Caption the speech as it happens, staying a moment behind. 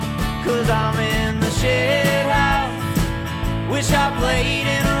'cause I'm in the shed house. Wish I played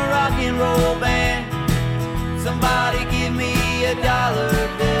in a rock and roll band. Somebody give me $1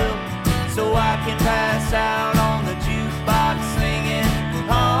 bill so I can pass out on the jukebox singing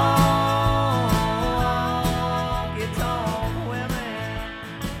honky tonk women.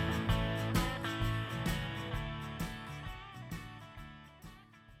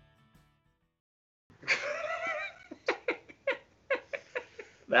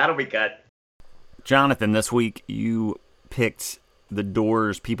 That'll be cut. Jonathan, this week you picked The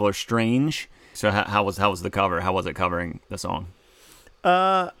Doors' People Are Strange. So how was the cover? How was it covering the song?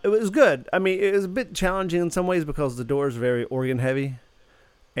 It was good. I mean, it was a bit challenging in some ways because The Doors are very organ heavy,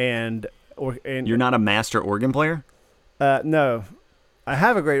 and you're not a master organ player? No, I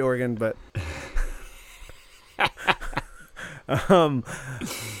have a great organ, but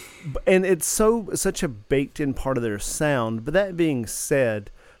and it's such a baked in part of their sound. But that being said,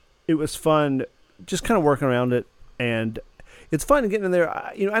 it was fun just kind of working around it, and it's fun getting in there.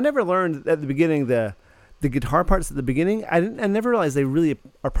 I never learned at the beginning the guitar parts at the beginning. I never realized they really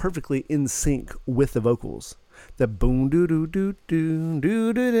are perfectly in sync with the vocals. The boom doo doo doo doo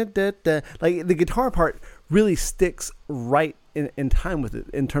doo doo da da. Like the guitar part really sticks right in time with it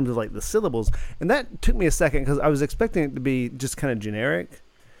in terms of like the syllables. And that took me a second because I was expecting it to be just kind of generic.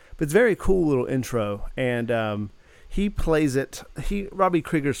 But it's a very cool little intro, and he plays it. Robbie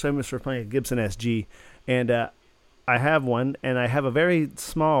Krieger's famous for playing a Gibson SG, and I have one, and I have a very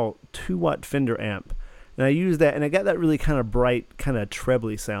small 2-watt Fender amp, and I use that, and I got that really kind of bright, kind of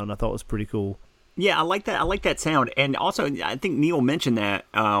trebly sound. I thought was pretty cool. Yeah, I like that. I like that sound, and also I think Neil mentioned that,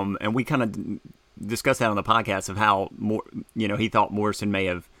 and we kind of discussed that on the podcast of how he thought Morrison may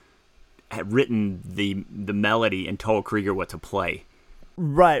have written the melody and told Krieger what to play.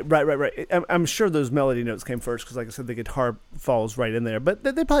 Right. I'm sure those melody notes came first because, like I said, the guitar falls right in there. But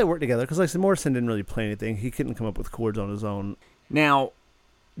they probably work together because, like I said, Morrison didn't really play anything. He couldn't come up with chords on his own. Now,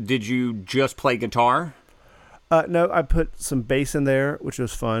 did you just play guitar? No, I put some bass in there, which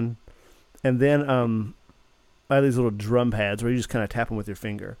was fun. And then I had these little drum pads where you just kind of tap them with your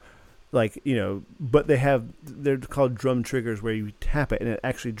finger. But they're called drum triggers where you tap it and it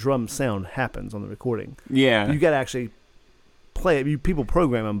actually drum sound happens on the recording. Yeah. You got to actually play it. People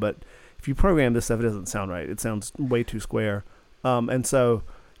program them, but if you program this stuff, it doesn't sound right. It sounds way too square. And so,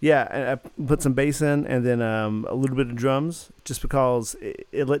 yeah, I put some bass in and then a little bit of drums just because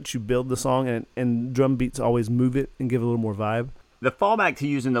it lets you build the song, and drum beats always move it and give it a little more vibe. The fallback to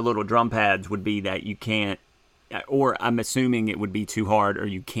using the little drum pads would be that you can't, or I'm assuming it would be too hard, or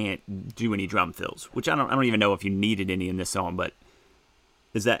you can't do any drum fills, which I don't even know if you needed any in this song, but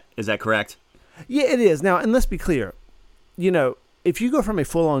is that correct? Yeah, it is. Now, and let's be clear, if you go from a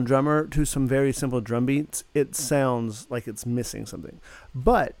full-on drummer to some very simple drum beats, it sounds like it's missing something.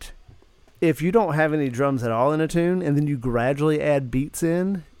 But if you don't have any drums at all in a tune, and then you gradually add beats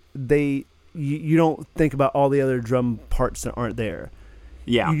in, you don't think about all the other drum parts that aren't there.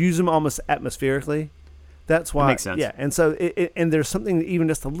 Yeah. You use them almost atmospherically. That's why. That makes sense. Yeah, and so and there's something that even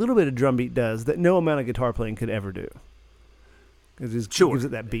just a little bit of drum beat does that no amount of guitar playing could ever do. It just gives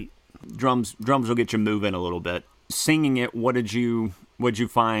it that beat. Drums will get you moving a little bit. Singing it, what'd you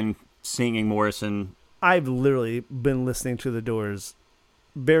find singing Morrison? I've literally been listening to The Doors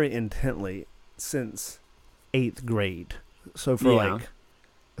very intently since 8th grade. So for like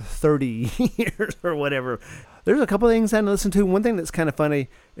 30 years or whatever. There's a couple of things I had to listen to. One thing that's kind of funny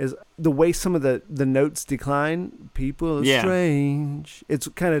is the way some of the notes decline. People are strange. It's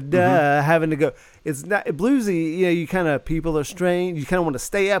kind of having to go. It's not bluesy. You kind of, people are strange. You kind of want to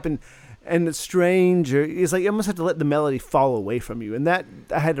stay up and it's strange. Or it's like you almost have to let the melody fall away from you. And that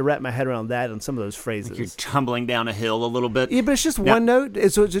I had to wrap my head around that on some of those phrases. Like you're tumbling down a hill a little bit. Yeah, but it's just one note.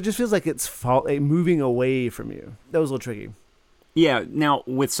 So it just feels like it's moving away from you. That was a little tricky. Yeah, now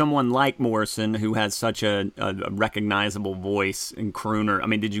with someone like Morrison who has such a recognizable voice and crooner, I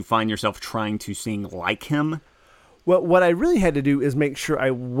mean, did you find yourself trying to sing like him? Well, what I really had to do is make sure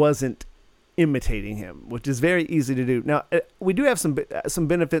I wasn't imitating him, which is very easy to do. Now, we do have some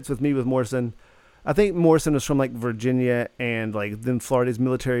benefits with Morrison. I think Morrison was from like Virginia and like then Florida's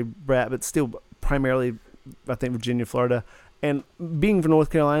military brat, but still primarily, I think, Virginia, Florida. And being from North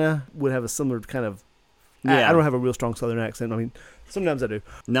Carolina would have a similar kind of, I don't have a real strong Southern accent. I mean, sometimes I do.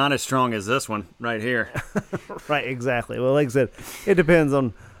 Not as strong as this one right here. Right, exactly. Well, like I said, it depends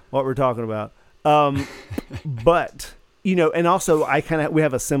on what we're talking about. But, and also we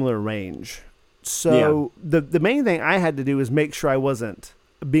have a similar range. So the main thing I had to do is make sure I wasn't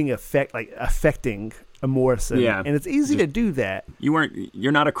being affecting a Morrison. Yeah. And it's easy to do that.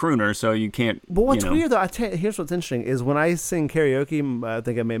 You're not a crooner, so you can't. But what's weird, though, here's what's interesting, is when I sing karaoke, I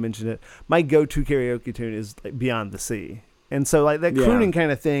think I may have mentioned it, my go-to karaoke tune is like Beyond the Sea. And so like that crooning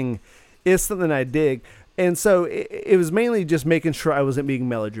kind of thing is something I dig. And so it was mainly just making sure I wasn't being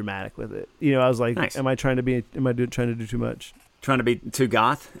melodramatic with it. You know, I was like, nice. Am I trying to do too much? Trying to be too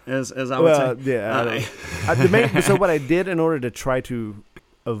goth, as I would say? Yeah. So what I did in order to try to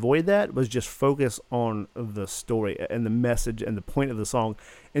avoid that was just focus on the story and the message and the point of the song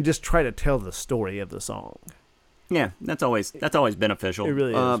and just try to tell the story of the song. Yeah, that's always beneficial. It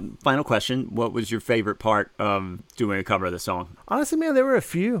really is. Final question: what was your favorite part of doing a cover of the song? Honestly, man, there were a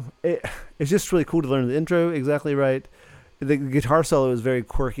few. It's just really cool to learn the intro exactly right. The guitar solo is very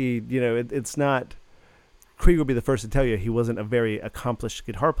quirky. You know, it's not. Krieg will be the first to tell you he wasn't a very accomplished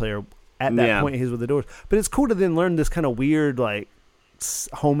guitar player at that point. He was with the Doors, but it's cool to then learn this kind of weird, like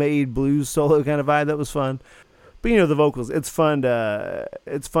homemade blues solo kind of vibe. That was fun. But you know, the vocals, it's fun.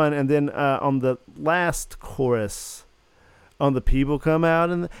 It's fun. And then on the last chorus, on the people come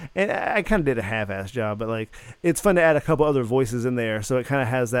out, and I kind of did a half-ass job, but like it's fun to add a couple other voices in there, so it kind of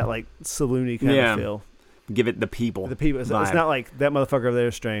has that like saloony kind of feel. Give it the people. The people. It's not like that motherfucker over there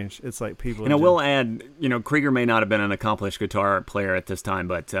is strange. It's like people. And I will add, you know, Krieger may not have been an accomplished guitar player at this time,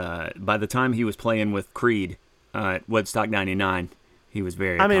 but by the time he was playing with Creed at Woodstock '99, he was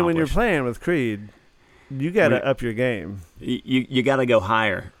very accomplished. I mean, when you're playing with Creed, you got to up your game. You got to go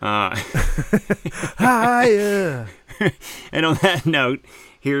higher. Higher. And on that note,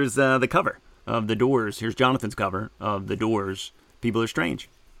 here's the cover of The Doors. Here's Jonathan's cover of The Doors, People Are Strange.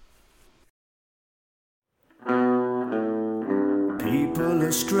 People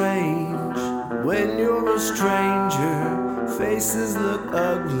are strange when you're a stranger. Faces look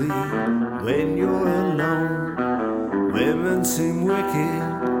ugly when you're alone. Women seem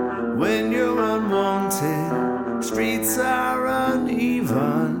wicked when you're unwanted. Streets are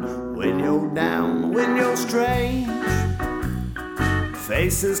uneven when you're down, when you're strange.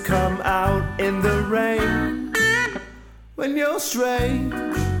 Faces come out in the rain when you're strange.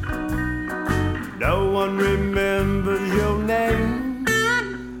 No one remembers your name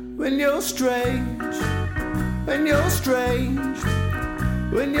when you're strange, when you're strange,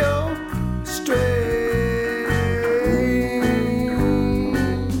 when you're strange.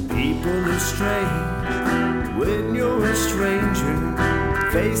 People are strange when you're a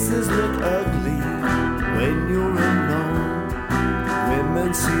stranger. Faces look ugly when you're alone.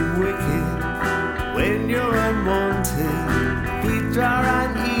 Women seem wicked when you're unwanted. Feet are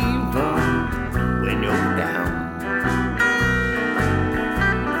uneven when you're down.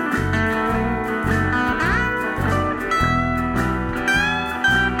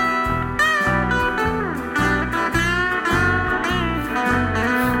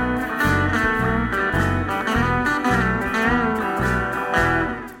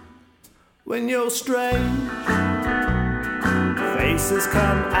 When you're strange, faces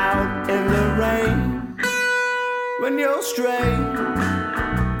come out in the rain. When you're strange,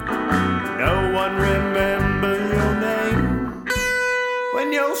 no one remembers your name.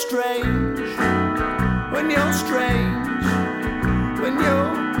 When you're strange, when you're strange, when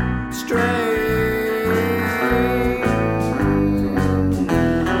you're strange.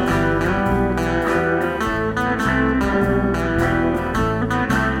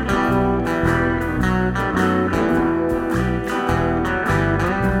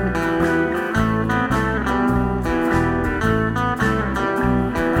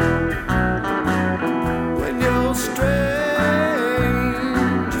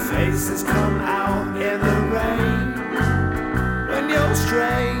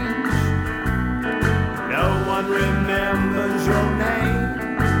 Remembers your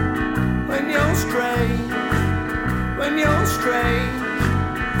name when you're strange, when you're strange,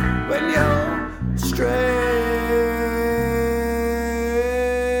 when you're strange.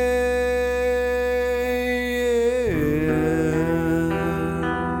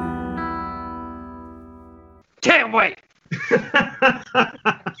 Can't wait.